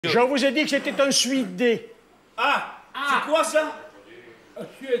Je vous ai dit que c'était un suidé. Ah, c'est quoi ça? Un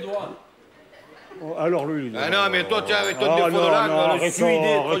Suédois. Oh, alors lui... Ah non, mais toi, tu as avec ton défaut de langue, le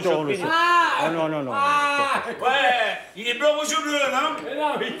suidé, toi, surprise. Non, non, non. Ouais, il est blanc, rouge, bleu, non? Mais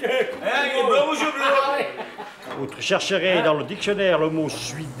non, mais il est blanc, rouge, bleu. Vous chercherez dans le dictionnaire le mot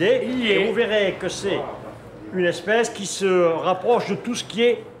suidé et vous verrez que c'est une espèce qui se rapproche de tout ce qui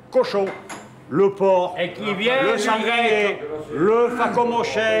est cochon. Le porc, et qui vient le du sanglier, grec. le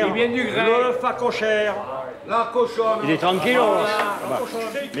phacomochère, Qui vient du grec. le phacochère. La cochonne. Il est tranquille,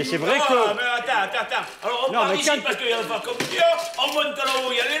 mais c'est vrai que... Non, mais attends. Alors on part ici parce qu'il y a le Phacomochère, on monte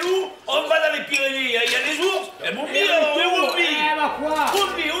là-haut, il y a les loups, on va dans les Pyrénées, il y a les ours, et mon pire, on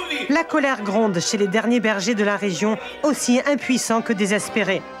vit. La colère gronde chez les derniers bergers de la région, aussi impuissants que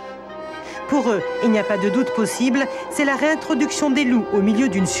désespérés. Pour eux, il n'y a pas de doute possible, c'est la réintroduction des loups au milieu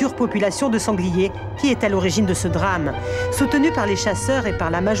d'une surpopulation de sangliers qui est à l'origine de ce drame. Soutenu par les chasseurs et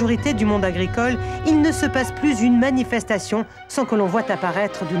par la majorité du monde agricole, il ne se passe plus une manifestation sans que l'on voit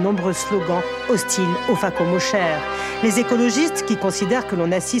apparaître de nombreux slogans hostiles aux phacomochères. Les écologistes, qui considèrent que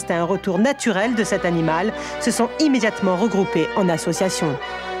l'on assiste à un retour naturel de cet animal, se sont immédiatement regroupés en association.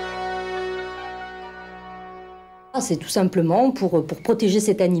 C'est tout simplement pour protéger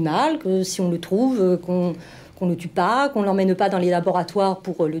cet animal, que si on le trouve, qu'on ne le tue pas, qu'on ne l'emmène pas dans les laboratoires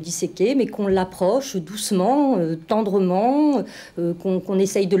pour le disséquer, mais qu'on l'approche doucement, tendrement, qu'on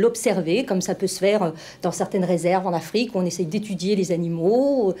essaye de l'observer, comme ça peut se faire dans certaines réserves en Afrique, où on essaye d'étudier les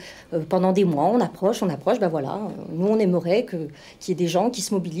animaux pendant des mois, on approche, ben voilà. Nous, on aimerait qu'il y ait des gens qui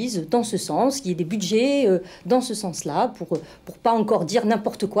se mobilisent dans ce sens, qu'il y ait des budgets dans ce sens-là, pour pas encore dire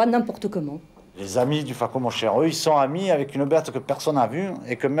n'importe quoi, n'importe comment. Les amis du Phacomochère, eux, ils sont amis avec une bête que personne n'a vue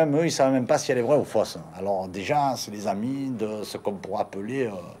et que même eux, ils ne savent même pas si elle est vraie ou fausse. Alors déjà, c'est les amis de ce qu'on pourrait appeler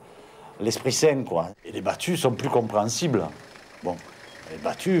l'esprit sain, quoi. Et les battus sont plus compréhensibles. Bon, les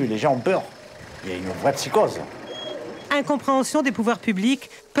battus, les gens ont peur. Il y a une vraie psychose. Incompréhension des pouvoirs publics,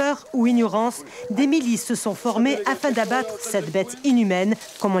 peur ou ignorance, des milices se sont formées afin d'abattre cette bête inhumaine,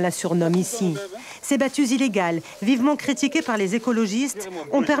 comme on la surnomme ici. Ces battues illégales, vivement critiquées par les écologistes,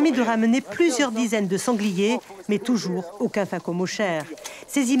 ont permis de ramener plusieurs dizaines de sangliers, mais toujours aucun phacomochère.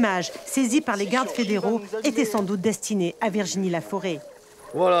 Ces images, saisies par les gardes fédéraux, étaient sans doute destinées à Virginie Laforêt.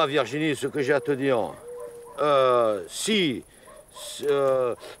 Voilà, Virginie, ce que j'ai à te dire. Si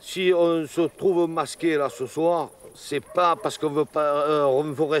on se trouve masqué là ce soir, c'est pas parce qu'on veut pas, on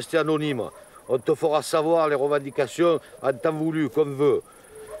veut rester anonyme. On te fera savoir les revendications en temps voulu, comme veut.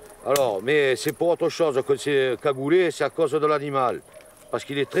 Alors, mais c'est pour autre chose que c'est cagoulé, c'est à cause de l'animal. Parce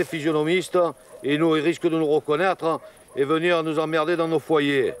qu'il est très physionomiste et il risque de nous reconnaître et venir nous emmerder dans nos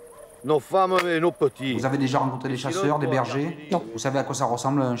foyers. Nos femmes et nos petits. Vous avez déjà rencontré des chasseurs, des bergers? Non. Vous savez à quoi ça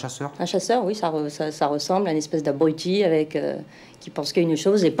ressemble un chasseur? Un chasseur, oui, ça ressemble à une espèce d'abruti avec qui pense qu'il y a une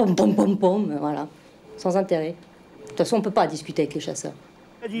chose et pom pom pom pom, voilà, sans intérêt. De toute façon, on ne peut pas discuter avec les chasseurs.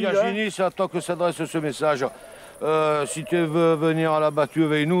 Virginie, c'est à toi que s'adresse ce message. Si tu veux venir à la battue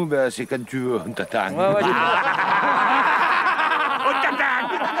avec nous, ben, c'est quand tu veux. On t'attend. On t'attend.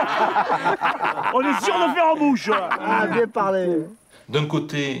 On est sûr de faire en bouche. Ah, bien parlé. D'un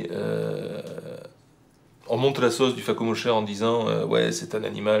côté, on monte la sauce du Phacomochère en disant ouais, c'est un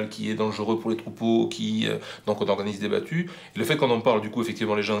animal qui est dangereux pour les troupeaux, donc on organise des battues. Et le fait qu'on en parle, du coup,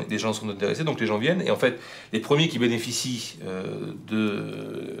 effectivement, les gens sont intéressés, donc les gens viennent. Et en fait, les premiers qui bénéficient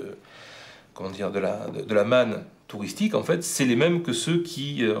de la manne touristique, en fait, c'est les mêmes que ceux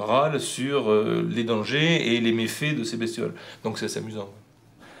qui râlent sur les dangers et les méfaits de ces bestioles. Donc c'est assez amusant.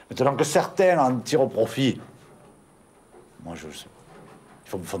 Maintenant que certains en tirent profit, moi je sais.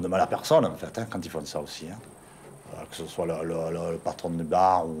 Ils font de mal à personne, en fait, hein, quand ils font ça aussi. Hein. Que ce soit le patron de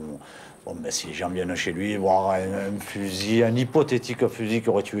bar ou... Bon, ben, si les gens viennent chez lui voir un fusil, un hypothétique fusil qui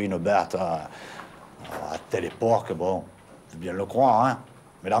aurait tué une bête à telle époque, bon, faut bien le croire, hein.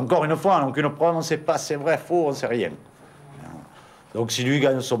 Mais là, encore une fois, donc une preuve, on ne sait pas si c'est vrai, faux, on ne sait rien. Donc si lui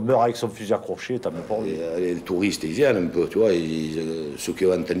gagne son beurre avec son fusil accroché, tant mieux pour lui. Les touristes, ils viennent un peu, tu vois, ceux qui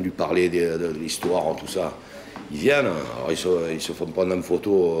ont entendu parler de l'histoire, tout ça. Ils viennent, alors ils se font prendre en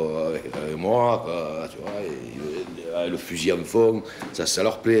photo avec moi, tu vois, le fusil en fond, ça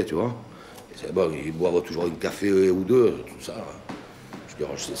leur plaît, tu vois. Bon, ils boivent toujours un café ou deux, tout ça.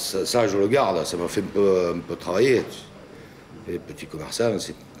 Ça, je le garde, ça m'a fait un peu travailler. Les petits commerçants,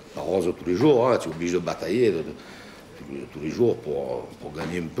 c'est pas rose tous les jours, hein, tu es obligé de batailler tous les jours pour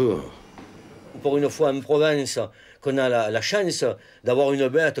gagner un peu. Pour une fois en province, qu'on a la chance d'avoir une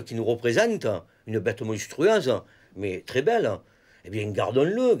bête qui nous représente, une bête monstrueuse, mais très belle, eh bien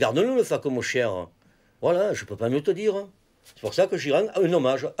gardons-le Phacomochère. Voilà, je peux pas mieux te dire. C'est pour ça que j'y rends un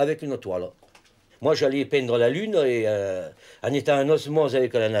hommage avec une toile. Moi, j'allais peindre la lune et en étant en osmose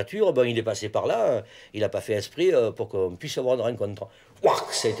avec la nature, ben, il est passé par là. Il n'a pas fait esprit pour qu'on puisse avoir une rencontre. Ouah,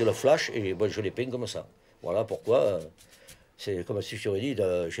 ça a été le flash et bon, je l'ai peint comme ça. Voilà pourquoi. C'est comme si je t'aurais dit,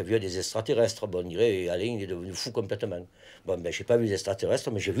 j'ai vu des extraterrestres. Bon, on dirait, Alain, il est devenu fou complètement. Bon, ben, je n'ai pas vu les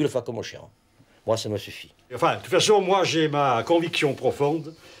extraterrestres, mais j'ai vu le Phacomochère. Moi, ça me suffit. Enfin, de toute façon, moi, j'ai ma conviction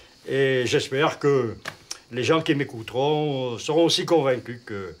profonde et j'espère que les gens qui m'écouteront seront aussi convaincus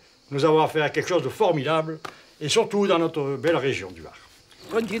que nous avons affaire à quelque chose de formidable, et surtout dans notre belle région du Var.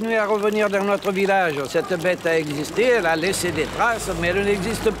 Continuez à revenir dans notre village. Cette bête a existé, elle a laissé des traces, mais elle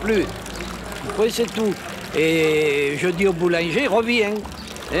n'existe plus. Oui, c'est tout. Et je dis au boulanger, reviens.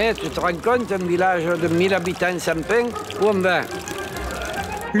 Tu te rends compte, un village de 1000 habitants sans pain, où on va?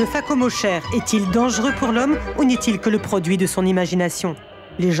 Le Phacomochère est-il dangereux pour l'homme ou n'est-il que le produit de son imagination?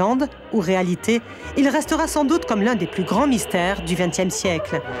 Légende ou réalité, il restera sans doute comme l'un des plus grands mystères du XXe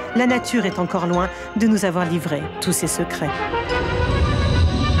siècle. La nature est encore loin de nous avoir livré tous ses secrets.